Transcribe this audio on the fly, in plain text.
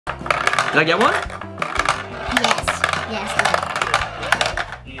Did I get one? Yes.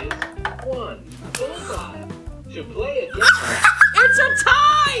 Is one bullseye. To play again. It's a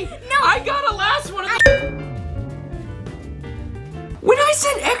tie! No! I got a last one. When I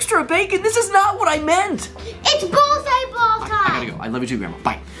said extra bacon, this is not what I meant. It's bullseye ball time. I gotta go. I love you too, Grandma.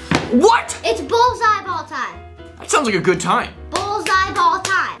 Bye. What? It's bullseye ball time. That sounds like a good time. Bullseye ball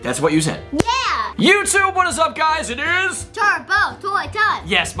time. That's what you said. Yeah. YouTube, what is up, guys? It is Turbo Toy Time.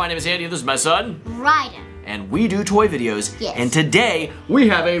 Yes, my name is Andy. This is my son. Ryden. And we do toy videos. Yes. And today, we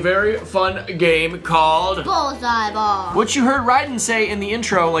have a very fun game called Bullseye ball. what you heard Ryden say in the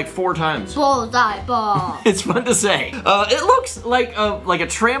intro like 4 times. Bullseye ball. It's fun to say. It looks like a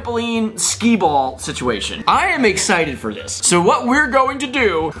trampoline skee ball situation. I am excited for this. So what we're going to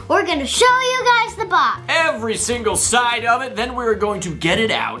do, We're gonna show you guys the box every single side of it, then we're going to get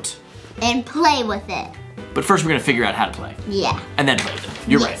it out. and play with it. But first we're gonna figure out how to play. Yeah. And then play with it.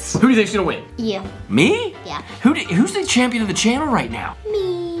 You're Yes. right. Who do you think's gonna win? You. Me? Yeah. Who's the champion of the channel right now?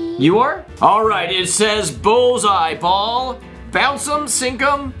 Me. You are? All right, it says bullseye ball. Bounce 'em, sink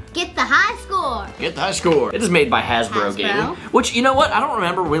 'em. Get the high score. Get the high score. It is made by Hasbro Gaming. Which, you know what? I don't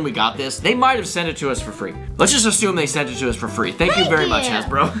remember when we got this. They might have sent it to us for free. Let's just assume they sent it to us for free. Thank you very much,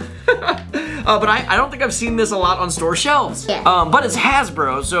 Hasbro. But I don't think I've seen this a lot on store shelves. Yeah. But it's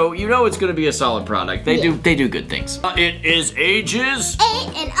Hasbro, so you know it's going to be a solid product. They do good things. It is ages. 8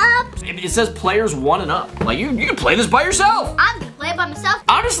 and up. It says players 1 and up. Like you can play this by yourself. I'm gonna play it by myself.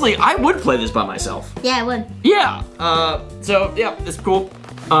 Honestly, I would play this by myself. Yeah, I would. Yeah. So yeah, it's cool.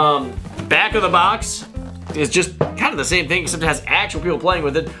 Back of the box is just kind of the same thing, except it has actual people playing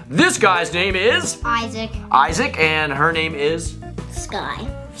with it. This guy's name is Isaac. and her name is Sky.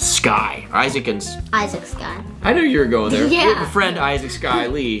 Sky. Isaac Sky. I knew you were going there. Yeah. We have a friend, Isaac Sky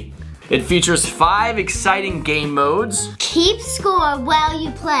Lee. It features 5 exciting game modes Keep score while you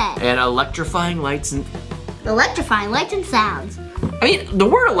play. and electrifying lights and. Electrifying lights and sounds. I mean, the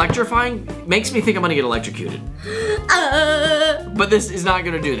word electrifying makes me think I'm gonna get electrocuted. But this is not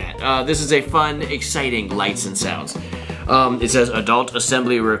gonna do that. This is a fun, exciting lights and sounds. It says adult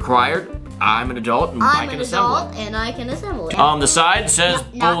assembly required. I'm an adult and I I'm can an assemble adult and I can assemble it. it. The side says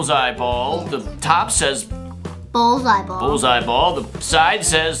No. bullseye ball. The top says Bullseye ball. bullseye ball. The side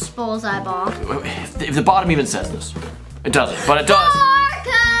says, Bullseye ball. if the bottom even says this. It doesn't, but it does.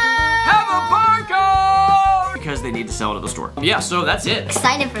 Barcode! Have a barcode! Because they need to sell it at the store. Yeah, so that's it.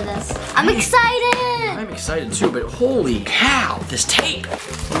 Excited for this. I'm excited. I'm excited too, but holy cow, this tape.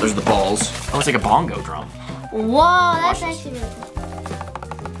 There's the balls. Oh, it's like a bongo drum. Whoa, that's actually really cool.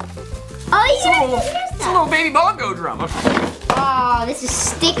 Oh, you can actually use It's a that. little baby bongo drum. Oh, this is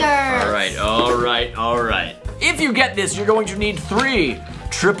stickers. All right. If you get this, you're going to need 3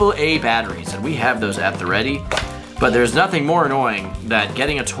 AAA batteries, and we have those at the ready. But there's nothing more annoying than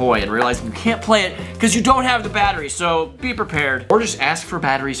getting a toy and realizing you can't play it because you don't have the battery, so be prepared. Or just ask for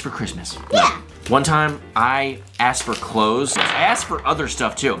batteries for Christmas. Yeah. One time, I asked for clothes. I asked for other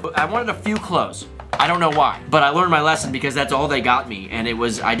stuff too, but I wanted a few clothes. I don't know why, but I learned my lesson because that's all they got me, and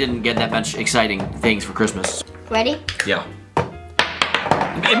I didn't get that much exciting things for Christmas. Ready? Yeah.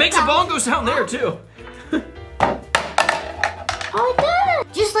 It makes a bongo sound there too. Oh, it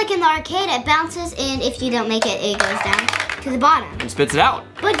does. Just like in the arcade, it bounces, and if you don't make it, it goes down to the bottom. And spits it out.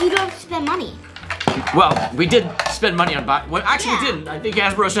 But you don't spend money. Well, we did spend money on well, actually we Yeah. didn't. I think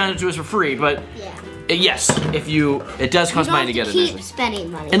Hasbro sent it to us for free, but Yeah. yes, it does cost money to get it. Keep spending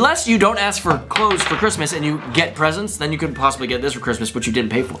money. Unless you don't ask for clothes for Christmas and you get presents, then you could possibly get this for Christmas, which you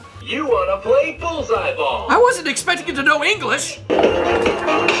didn't pay for. You wanna play bullseye ball. I wasn't expecting it to know English.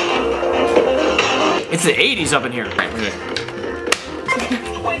 It's the 80s up in here.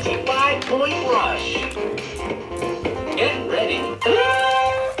 25-point rush. Get ready.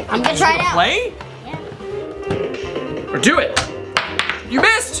 I'm gonna try it out. Play? Yeah. Or do it. You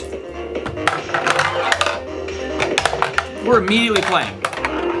missed. We're immediately playing.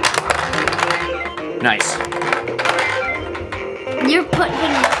 Nice. You're putting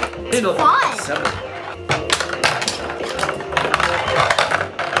it fun. 7.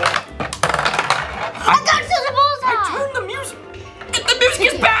 I got to the bullseye. Turn the music. The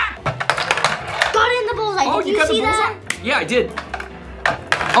music is back. Got in the bullseye. Oh, Did you you got the see bullseye? that? Yeah, I did.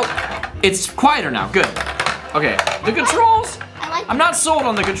 Oh, it's quieter now. Good. Okay, the controls. I like I'm not sold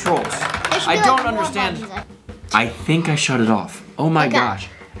on the controls. There should I be, don't like, more understand. buttons. I think I shut it off. Oh my Okay. gosh.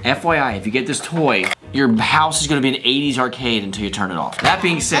 FYI, if you get this toy, your house is gonna be an 80s arcade until you turn it off. That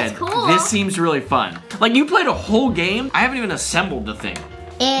being said, That's cool. this seems really fun. Like, you played a whole game? I haven't even assembled the thing.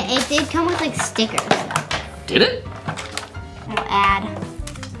 It did come with like stickers. Did it?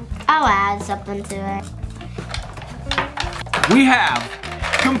 I'll add something to it. We have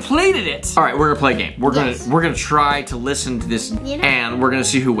completed it. All right, we're gonna play a game. We're gonna try to listen to this, You know? and we're gonna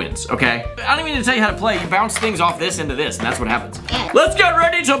see who wins. Okay? I don't even need to tell you how to play. You bounce things off this into this, and that's what happens. Yeah. Let's get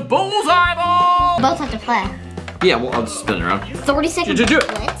ready to bullseye ball. Both have to play. Yeah, well, I'll just spin it around. 30 seconds. Do it.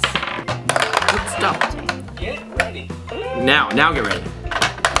 Blitz. Stop. Get ready. Now get ready.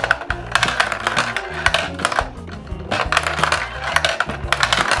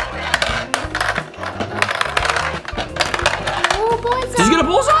 Oh, boys. Did you get a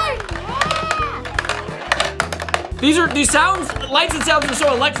bullseye? Yeah. These sounds, lights and sounds are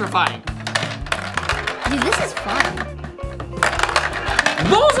so electrifying. Dude, this is fun.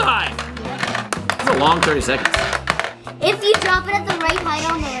 Bullseye! That's a long 30 seconds. If you drop it at the right height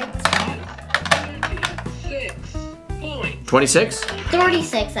on the right spot. 36 points. 26?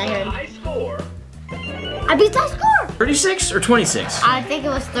 36, I heard. High score. I beat that score. 36 or 26? I think it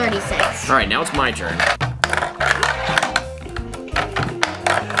was 36. All right, now it's my turn.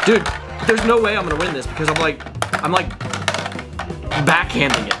 Dude, there's no way I'm gonna win this because I'm like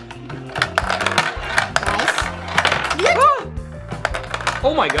backhanding it. Nice. Good. Ah!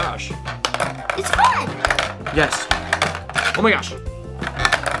 Oh my gosh. It's fun. Yes. Oh my gosh.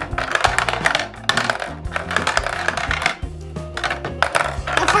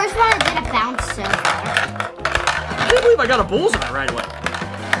 The first one didn't bounce so far. I can't believe I got a bullseye right away.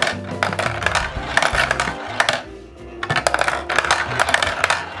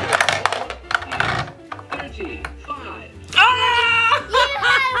 Ah! You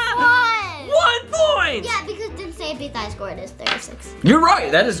had 1 point! Yeah, because it didn't say beat that score. It is 36. You're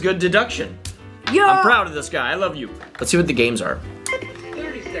right, that is good deduction. Yeah. I'm proud of this guy, I love you. Let's see what the games are.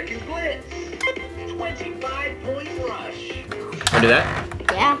 30-second blitz. 25-point rush. Wanna do that?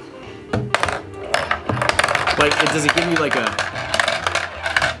 Yeah. Like, does it give you like a...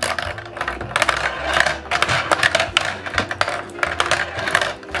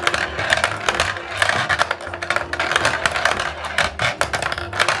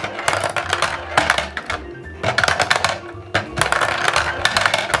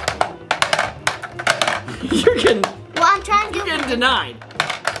 You're getting, Well, I'm trying to do you're getting denied.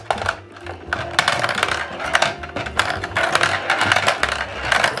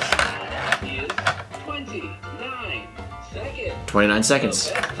 Is 29 seconds. 29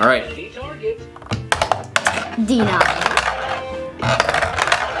 seconds. All right. Any targets. D9.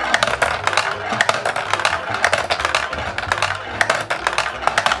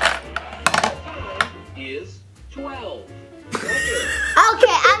 Is 12 seconds.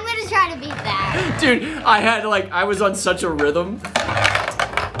 Okay, I'm gonna try to beat that. Dude, I was on such a rhythm.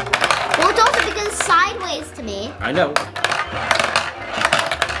 Well, it's also because it's sideways to me. I know.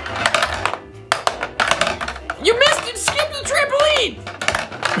 You missed it! Skip the trampoline!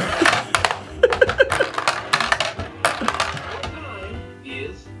 Time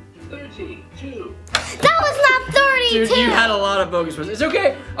is 32. That was not 32. Dude, you had a lot of bogus ones. It's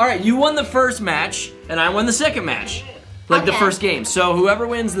okay. All right, you won the first match, and I won the second match. Like the Okay. first game. So whoever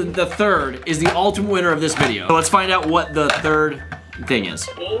wins the third is the ultimate winner of this video. So let's find out what the third thing is.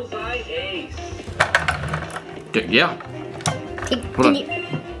 Bullseye ace. Yeah. Can Hold on. you-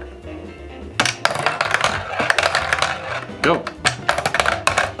 Go.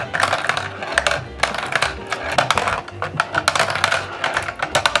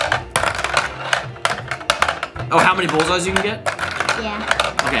 Oh, how many bullseyes you can get? Yeah.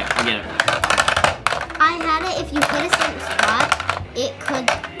 Okay, I get it. I had it. If you hit a certain spot, it could.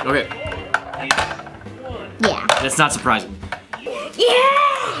 Okay, Is 1. Yeah. that's not surprising.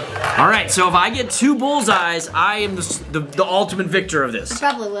 Yeah. All right, so if I get 2 bullseyes, I am the ultimate victor of this.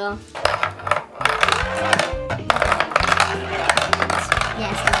 Probably will.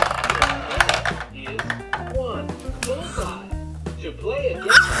 Yes. Is 1. Bullseye. To play again.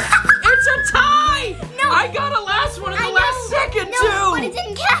 It's a tie! No. I got a last one in the last second, no, too! but it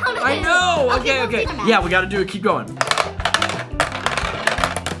didn't count. I know! Okay, we'll okay. do the math. Yeah, we gotta do it. Keep going.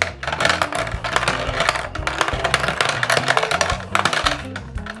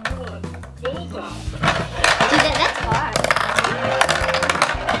 Bullseye. Dude, that's hard.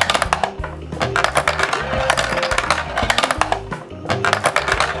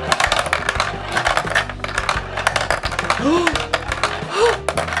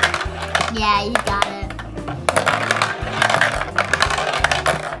 Yeah, you got it.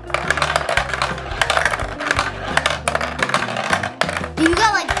 You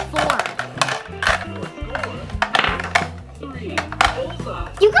got like 4. Your score is 3. Bullseye.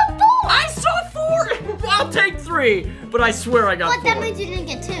 You got 4. I saw 4! I'll take 3, but I swear I got But that 4. means you didn't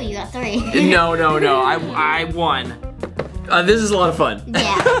get 2. You got 3. No, I won. This is a lot of fun.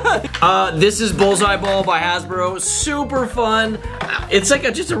 Yeah. This is Bullseye Ball by Hasbro. Super fun. It's like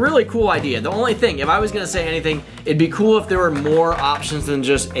just a really cool idea. The only thing, if I was gonna say anything, it'd be cool if there were more options than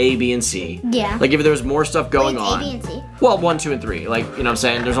just A, B, and C. Yeah. Like if there was more stuff going Wait, on. A, B, and C? Well, 1, 2, and 3. Like, you know what I'm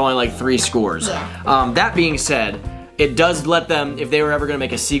saying? There's only like 3 scores. Yeah. That being said, it does let them, if they were ever gonna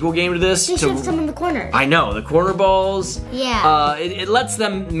make a sequel game to this. They should have some in the corners. I know, the corner balls. Yeah. It lets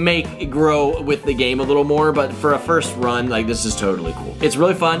them grow with the game a little more, but for a first run, like this is totally cool. It's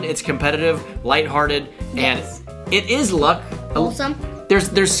really fun, it's competitive, lighthearted, Yes. and it is luck. Wholesome?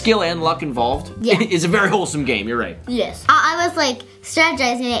 There's skill and luck involved. Yeah. It's a very wholesome game, you're right. Yes. I was like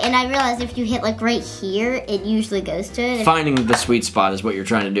strategizing it, and I realized if you hit like right here, it usually goes to it. Finding the sweet spot is what you're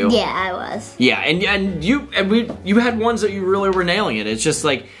trying to do. Yeah, I was. Yeah, and you had ones that you really were nailing it. It's just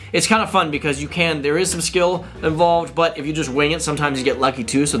like, it's kind of fun because there is some skill involved, but if you just wing it, sometimes you get lucky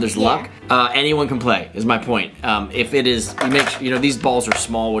too, so there's luck. Anyone can play, is my point. If it is, these balls are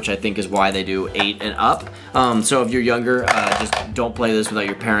small, which I think is why they do 8 and up. So if you're younger, just don't play this without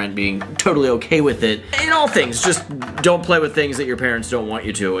your parent being totally okay with it. In all things, just don't play with things that your parents don't want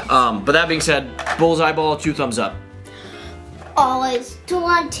you to. But that being said, Bullseye Ball, 2 thumbs up. Always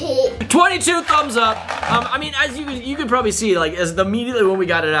 20. 22 thumbs up. I mean, as you could probably see, like immediately when we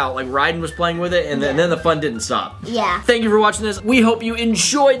got it out, like Ryden was playing with it, and then the fun didn't stop. Yeah. Thank you for watching this. We hope you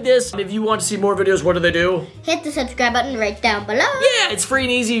enjoyed this. If you want to see more videos, what do? Hit the subscribe button right down below. Yeah, it's free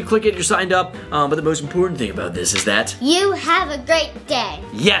and easy. You click it, you're signed up. But the most important thing about this is that You have a great day.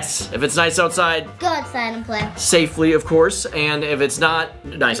 yes, if it's nice outside, Go outside and play. safely, of course, and if it's not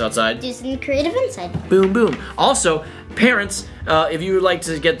nice outside, Do some creative inside. boom, boom. Also, parents, if you would like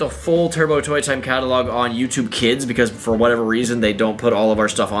to get the full Turbo Toy Time catalog on YouTube Kids, because for whatever reason they don't put all of our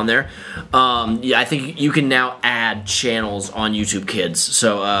stuff on there, yeah, I think you can now add channels on YouTube Kids.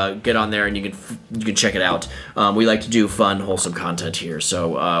 So get on there and you can check it out. We like to do fun, wholesome content here.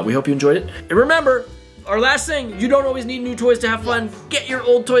 So we hope you enjoyed it. And remember, our last thing, you don't always need new toys to have fun. Get your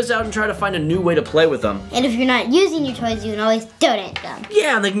old toys out and try to find a new way to play with them. And if you're not using your toys, you can always donate them.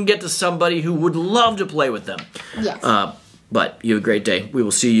 Yeah, and they can get to somebody who would love to play with them. Yes. But you have a great day. We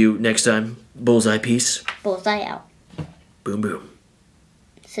will see you next time. Bullseye, peace. Bullseye out. Boom, boom.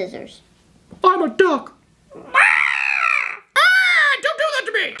 Scissors. I'm a duck.